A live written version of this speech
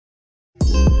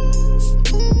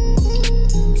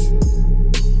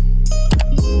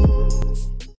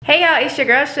Hey y'all, it's your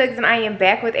girl Shugs and I am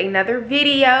back with another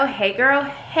video. Hey girl,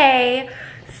 hey.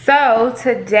 So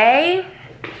today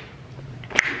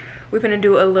we're gonna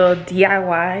do a little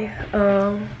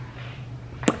DIY.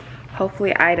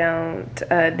 Hopefully I don't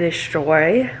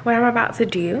destroy what I'm about to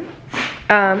do.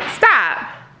 Stop.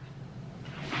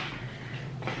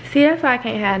 See, that's why I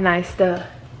can't have nice stuff.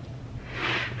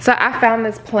 So I found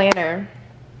this potter,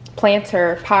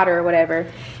 or whatever,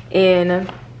 in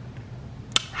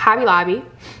Hobby Lobby.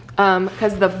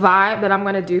 Because the vibe that I'm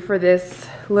gonna do for this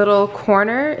little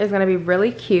corner is gonna be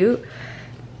really cute.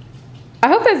 I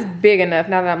hope that's big enough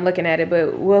now that I'm looking at it,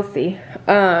 but we'll see.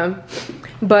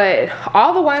 But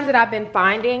all the ones that I've been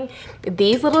finding,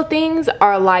 these little things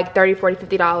are like $30, $40,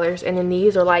 $50, and then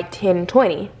these are like $10,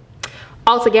 $20.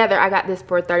 Altogether, I got this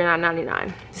for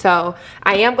 $39.99. So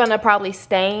I am gonna probably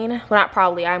stain, well not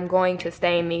probably, I'm going to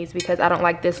stain these because I don't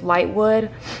like this light wood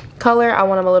color. I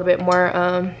want them a little bit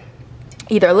more,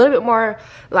 either a little bit more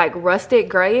like rustic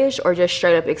grayish or just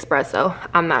straight up espresso.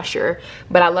 I'm not sure,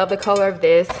 but I love the color of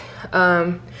this.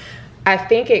 I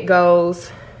think it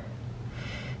goes,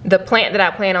 the plant that I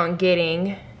plan on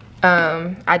getting,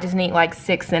 I just need like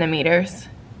 6 centimeters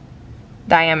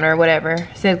diameter, whatever,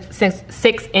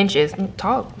 6 inches.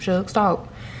 Talk, Shugs, talk.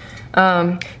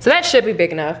 So that should be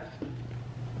big enough.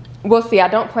 We'll see. I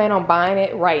don't plan on buying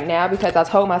it right now because I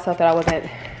told myself that I wasn't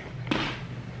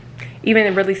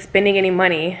even really spending any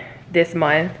money this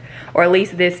month, or at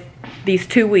least these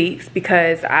 2 weeks,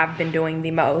 because I've been doing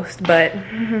the most. But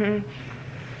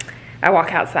I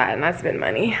walk outside and I spend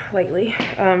money lately.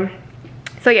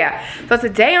 So yeah, so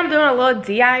today I'm doing a little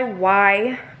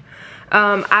DIY.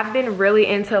 I've been really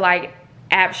into like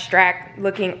abstract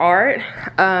looking art,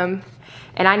 and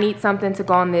I need something to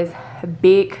go on this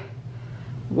big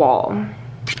wall.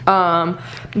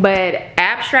 But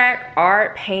abstract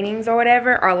art, paintings or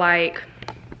whatever, are like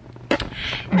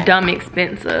dumb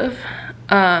expensive.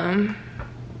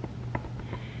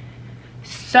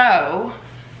 So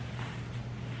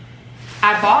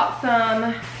I bought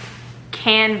some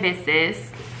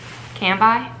canvases,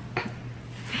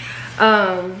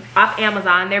 off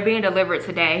Amazon. They're being delivered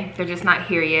today. They're just not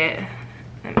here yet.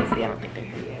 Let me see, I don't think they're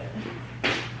here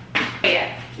yet.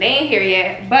 Yeah, they ain't here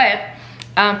yet, but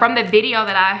from the video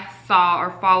that I saw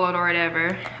or followed or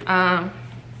whatever, so I'm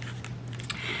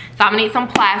gonna need some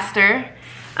plaster.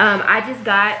 I just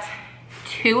got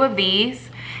 2 of these.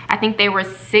 I think they were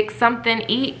 6 something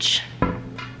each.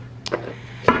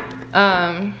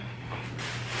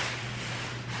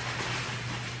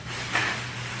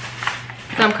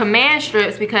 Some command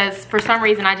strips, because for some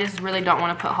reason I just really don't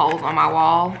want to put holes on my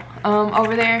wall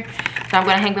over there, so I'm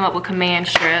gonna hang them up with command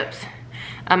strips.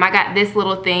 I got this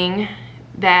little thing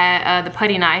that the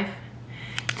putty knife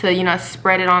to, you know,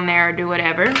 spread it on there or do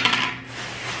whatever.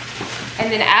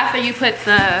 And then after you put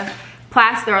the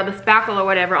plaster or the spackle or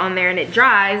whatever on there and it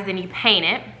dries, then you paint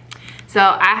it. So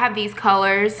I have these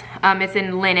colors. It's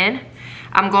in linen.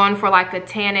 I'm going for like a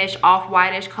tannish,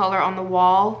 off-whitish color on the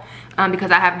wall,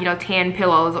 because I have, you know, tan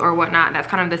pillows or whatnot. That's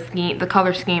kind of the scheme, the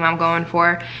color scheme I'm going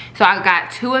for. So I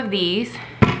got 2 of these,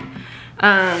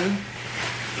 and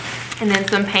then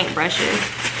some paint brushes.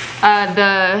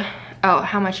 Oh,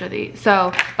 how much are these?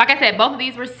 So like I said, both of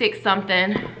these were 6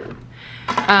 something.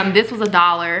 This was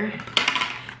 $1,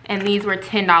 and these were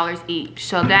 $10 each.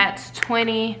 So that's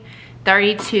 20,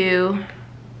 32,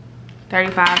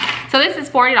 35. So this is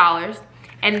 $40.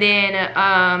 And then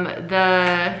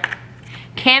the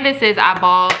canvases I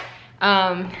bought,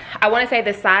 I want to say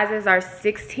the sizes are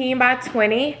 16 by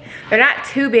 20. They're not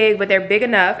too big, but they're big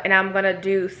enough, and I'm gonna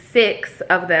do 6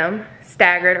 of them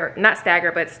staggered, or not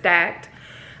staggered but stacked.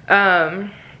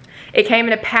 It came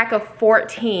in a pack of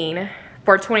 14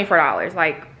 for $24.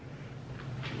 Like,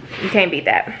 you can't beat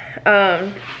that.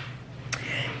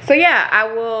 So yeah,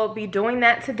 I will be doing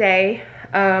that today.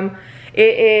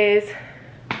 It is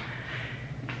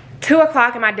 2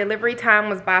 o'clock and my delivery time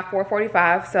was by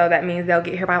 4:45, so that means they'll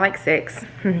get here by like 6.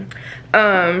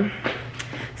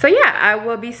 So yeah, I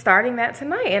will be starting that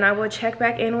tonight, and I will check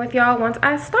back in with y'all once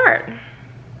I start.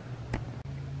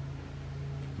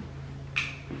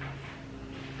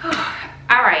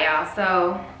 All right, y'all,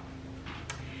 so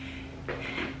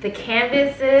the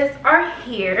canvases are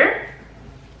here.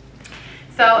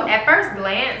 So at first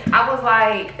glance, I was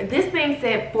like, this thing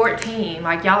said 14.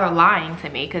 Like, y'all are lying to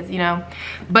me, because, you know,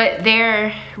 but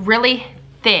they're really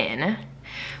thin,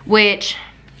 which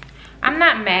I'm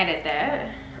not mad at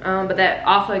that. But that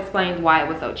also explains why it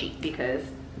was so cheap, because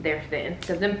they're thin.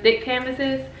 Because them thick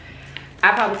canvases,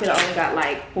 I probably could have only got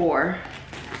like 4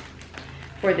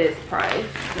 for this price.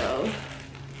 So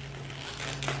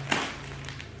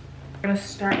I'm gonna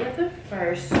start with the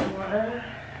first one.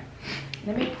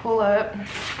 Let me pull up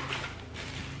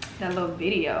that little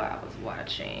video I was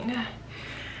watching.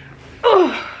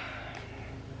 Oh.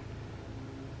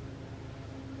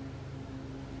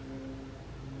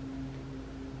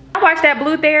 I watched that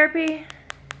Blue Therapy.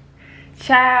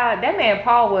 Child, that man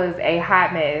Paul was a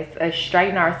hot mess, a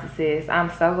straight narcissist.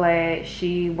 I'm so glad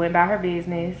she went about her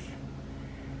business.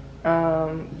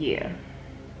 Yeah.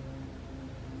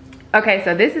 Okay,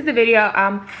 so this is the video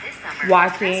I'm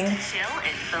watching. Chill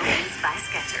in Foamies by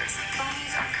Skechers.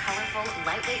 Foamies are colorful,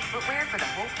 lightweight footwear for the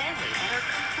whole family that are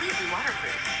completely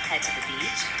waterproof. Head to the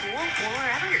beach, pool, or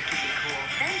wherever you're keeping cool.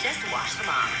 Then just wash them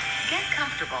off. Get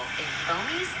comfortable in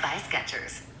Foamies by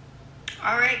Skechers.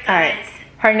 All right, guys.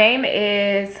 Her name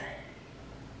is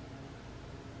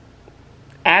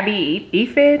Abby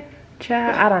Ephid.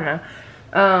 Child, I don't know.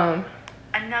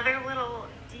 Another little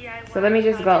DIY. So let me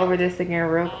just go over this again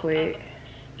real quick.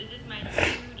 This is my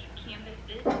huge canvas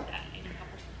disc that I can help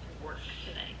to work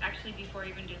today. Actually, before I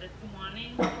even do this,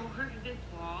 wanting for this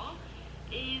wall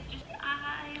is just,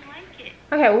 I like it.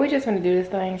 Okay, well, we're just gonna do this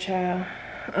thing, child.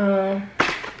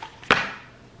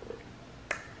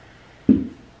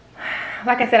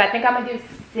 Like I said, I think I'm gonna do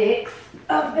 6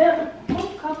 of them.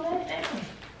 Oh, calm that down.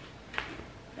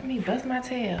 Let me bust my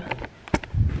tail.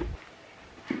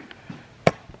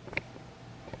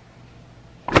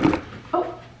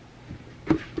 Oh.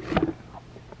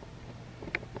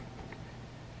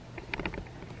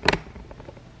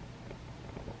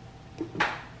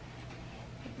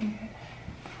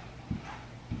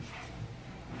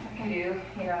 I can do,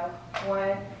 you know,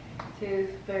 1,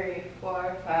 2, 3,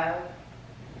 4, 5,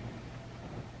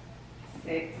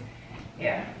 6.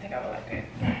 Yeah, I think I would like that.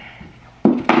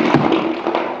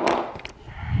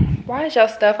 Why is your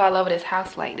stuff all over this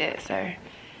house like that, sir?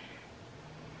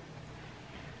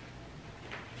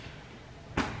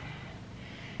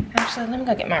 Actually, let me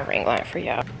go get my ring light for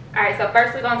y'all. All right, so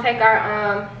first we're gonna take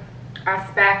our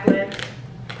spackling.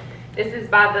 This is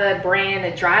by the brand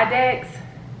the Dry Decks.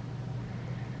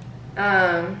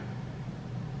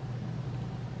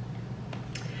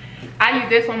 I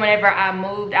used this one whenever I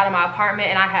moved out of my apartment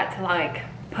and I had to like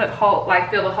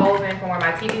fill the holes in from where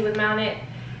my TV was mounted.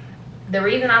 The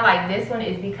reason I like this one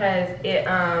is because it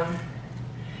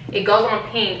goes on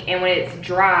pink, and when it's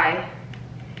dry,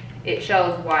 it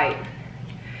shows white.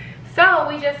 So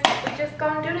we just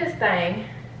gonna do this thing.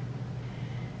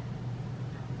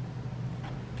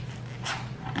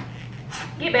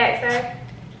 Get back, sir.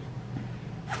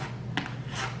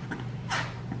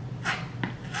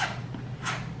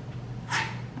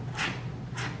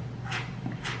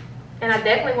 And I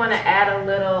definitely want to add a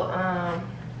little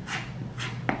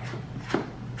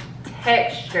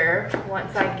texture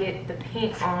once I get the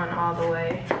pink on all the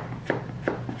way.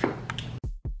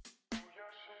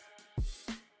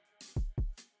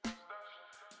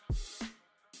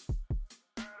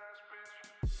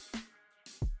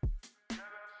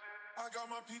 I got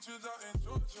my peaches out in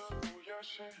Georgia. Oh yeah,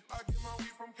 shit. I get my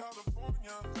weed from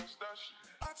California. That's that shit.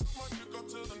 I took my chick up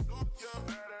to the north, yeah.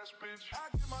 Badass bitch. I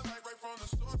get my light right from the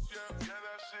source, yeah. Yeah,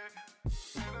 that's it.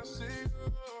 And I see you.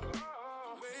 The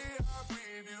way I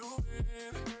breathe you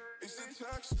in. It's the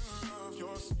texture of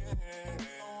your skin.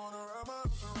 I wanna wrap my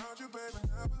arms around you, baby,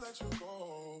 never let you go.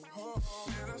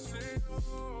 And I see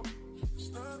you. It's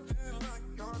nothing like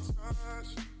your touch.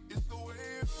 It's the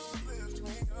way you lift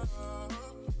me up.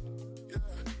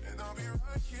 Yeah, and I'll be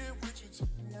right here with you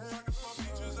tonight. I got my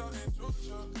peaches out in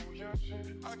Georgia. Oh yeah, shit.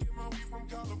 I get my weed from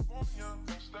California.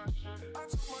 That's that shit. I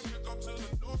took my chick up to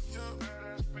the north, yeah.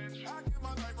 Badass bitch. I get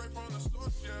my light right from the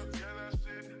source, yeah. Yeah, that's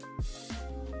it.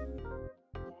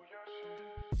 Oh yeah,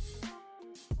 shit.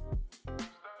 That's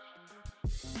that shit.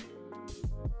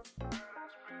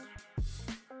 Badass bitch. Yeah,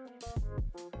 that's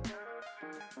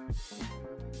it.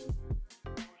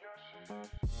 Oh yeah, shit.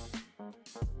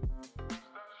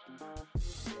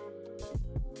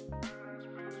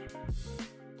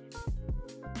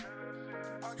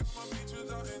 I got my peaches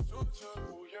out in Georgia.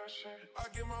 Oh yeah, shit. I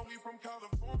get my weed from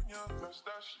California. That's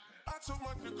that shit. I took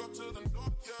my chick up to the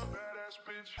north, yeah. Badass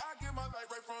bitch. I get my light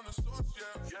right from the source,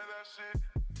 yeah. Yeah, that's it.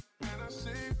 And I see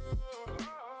you. The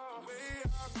way I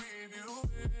breathe you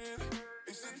in.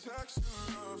 It's the texture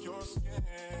of your skin.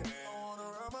 I wanna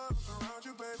wrap my arms around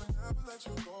you, baby, never let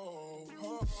you go.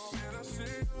 And I see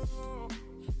you.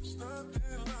 It's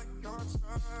nothing like your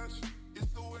touch.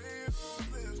 It's the way you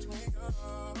lift me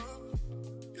up.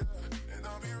 Yeah, and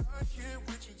I'll be right here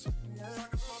with you tonight. I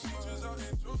got my peaches out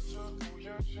in Georgia. Oh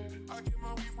yeah, shit. I get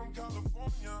my weed from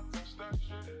California. That's that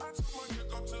shit. I took my chick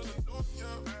up to the north,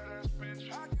 yeah. Badass bitch.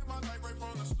 I get my light right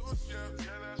from the source, yeah.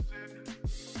 Yeah, that's it.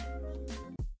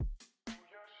 Oh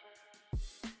yeah, shit.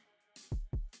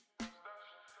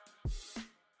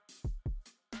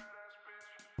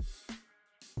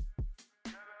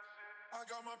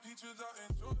 got my peaches out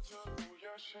in Georgia. Oh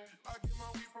yeah, shit. I get my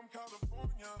weed from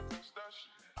California. That's that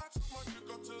shit. I took my chick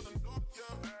up to the north,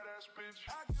 yeah. Badass bitch.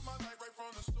 I get my light right from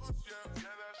the source, yeah.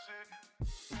 Yeah, that's it.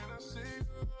 And I see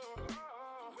you. The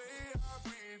way I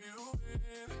breathe you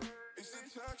in. It's the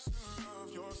texture of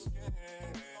your skin.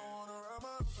 I wanna wrap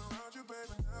my arms around you,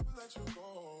 baby, never let you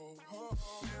go.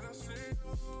 And I see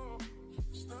you.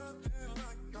 It's nothing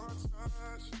like your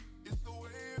touch. It's the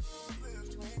way you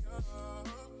lift me up.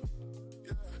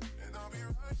 Yeah, and I'll be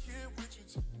right here with you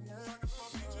too. I got my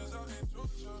peaches out in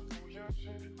Georgia. Oh yeah,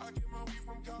 shit. I get my weed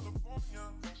from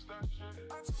California. That's that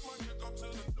shit. I took my chick up to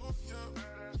the north, yeah.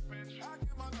 Badass bitch. I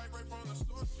get my light right from the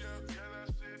source, yeah. Yeah,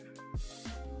 that's it.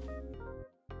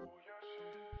 Oh yeah,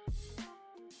 shit.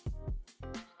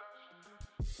 That's that shit.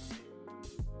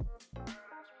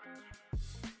 Badass bitch.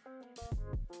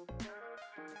 Yeah, that's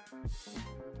it.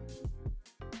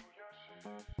 Oh yeah, shit.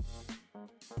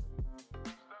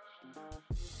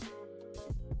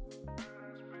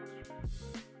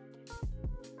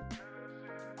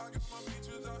 I got my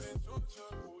peaches out in Georgia.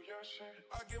 Oh yeah, shit.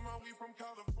 I get my weed from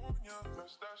California.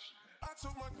 That's that shit. I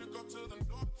took my chick up to the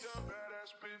north, yeah.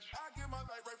 Badass bitch. I get my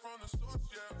light right from the source,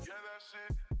 yeah. Yeah, that's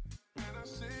it. And I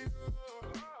see you. The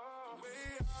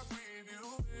way I breathe you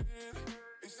in.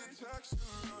 It's the texture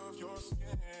of your skin. I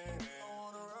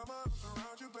wanna wrap my arms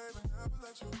around you, baby, never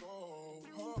let you go.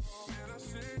 And I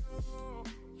see you.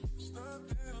 It's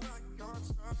nothing like your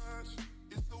touch.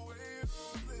 It's the way you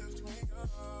lift me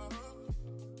up.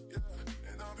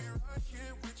 Yeah, and I'll be right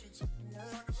here with you too. I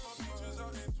got my peaches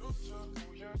out in Georgia.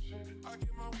 Oh yeah, shit. I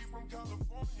get my weed from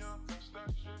California. That's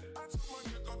that shit. I took my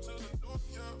chick up to the north,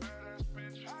 yeah. Badass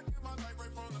bitch. I get my light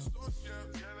right from the source, yeah.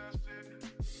 Yeah, that's it.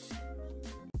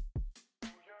 Oh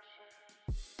yeah, shit.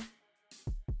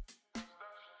 That's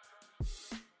that shit.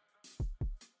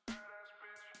 Badass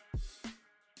bitch.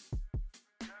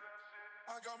 Yeah, that's it.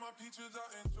 I got my peaches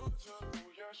out in Georgia. Oh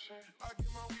yeah, shit. I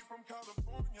get my weed from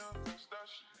California. That's that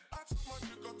shit. I took my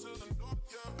chick up to the north,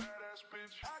 yeah. Badass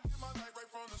bitch. I get my light right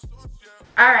from the source, yeah.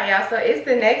 All right, y'all, so it's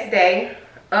the next day.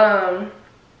 After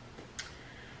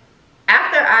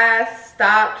I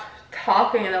stopped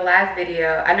talking in the last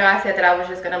video, I know I said that I was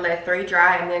just gonna let 3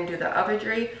 dry and then do the other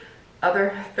three.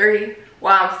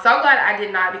 Well, I'm so glad I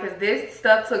did not, because this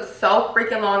stuff took so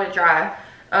freaking long to dry.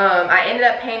 I ended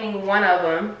up painting one of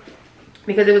them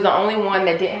because it was the only one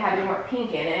that didn't have any more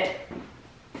pink in it.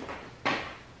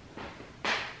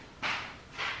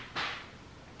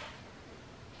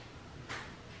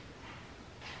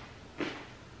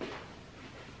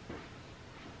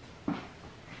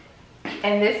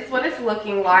 And this is what it's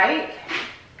looking like.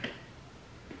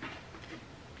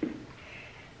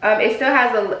 It still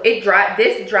has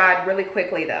this dried really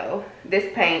quickly though.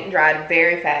 This paint dried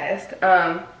very fast.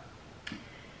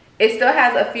 It still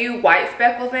has a few white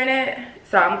speckles in it.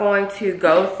 So I'm going to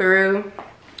go through,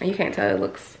 you can't tell, it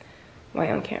looks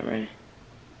white on camera.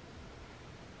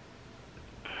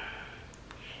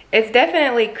 It's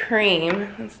definitely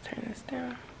cream. Let's turn this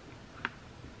down.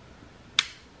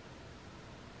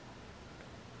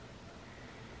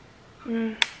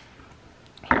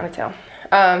 Can't tell.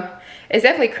 It's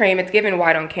definitely cream. It's giving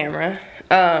white on camera,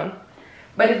 but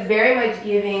it's very much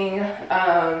giving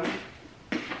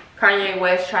Kanye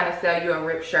West trying to sell you a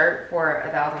ripped shirt for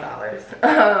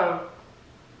 $1,000,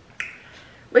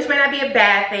 which may not be a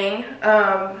bad thing.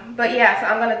 But yeah, so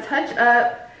I'm gonna touch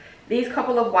up these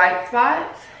couple of white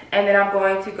spots, and then I'm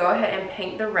going to go ahead and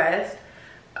paint the rest.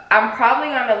 I'm probably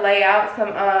gonna lay out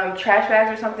some trash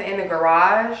bags or something in the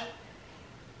garage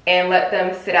and let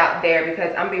them sit out there,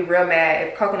 because I'm gonna be real mad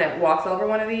if Coconut walks over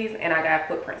one of these and I got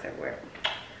footprints everywhere.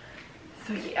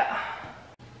 So yeah.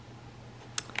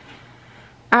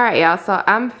 All right, y'all, so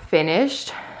I'm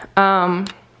finished. I'm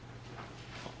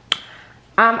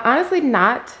honestly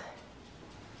not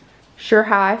sure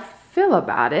how I feel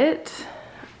about it.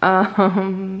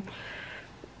 I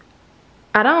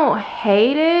don't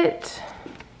hate it,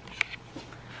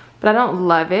 but I don't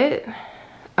love it.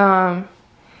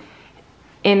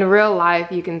 In real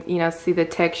life, you can, see the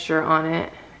texture on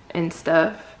it and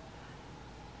stuff.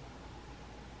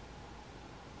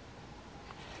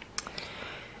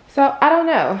 So I don't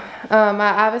know.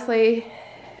 I obviously,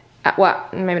 well,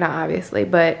 maybe not obviously,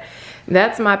 but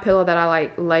that's my pillow that I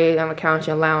like lay on the couch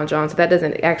and lounge on. So that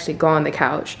doesn't actually go on the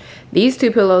couch. These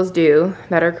two pillows do,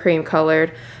 that are cream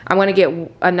colored. I'm gonna get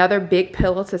another big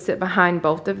pillow to sit behind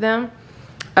both of them.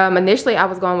 Initially, I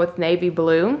was going with navy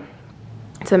blue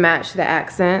to match the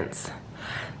accents,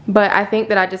 but I think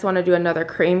that I just want to do another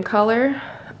cream color.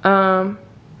 I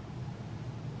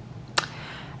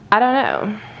don't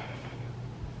know.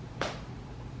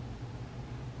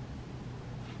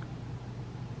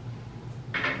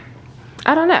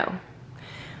 I don't know.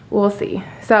 We'll see.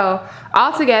 So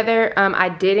altogether, I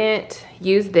didn't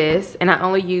use this, and I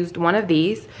only used one of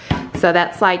these. So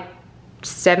that's like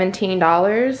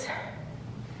 $17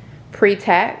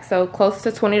 pre-tax, so close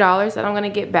to $20 that I'm gonna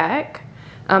get back.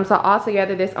 So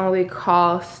altogether, this only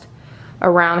cost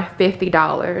around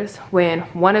 $50 when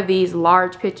one of these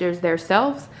large pictures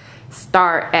themselves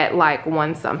start at like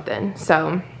 $1 something.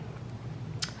 So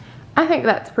I think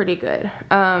that's pretty good.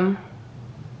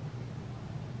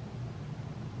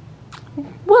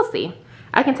 We'll see.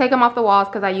 I can take them off the walls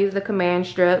because I use the command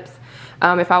strips.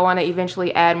 If I want to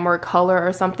eventually add more color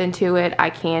or something to it, I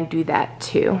can do that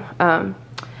too.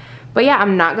 But yeah,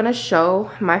 I'm not gonna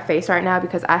show my face right now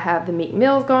because I have the Meek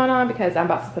Mills going on because I'm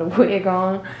about to put a wig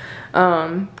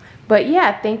on. But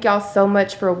yeah, thank y'all so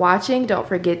much for watching. Don't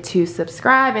forget to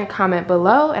subscribe and comment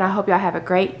below, and I hope y'all have a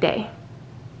great day.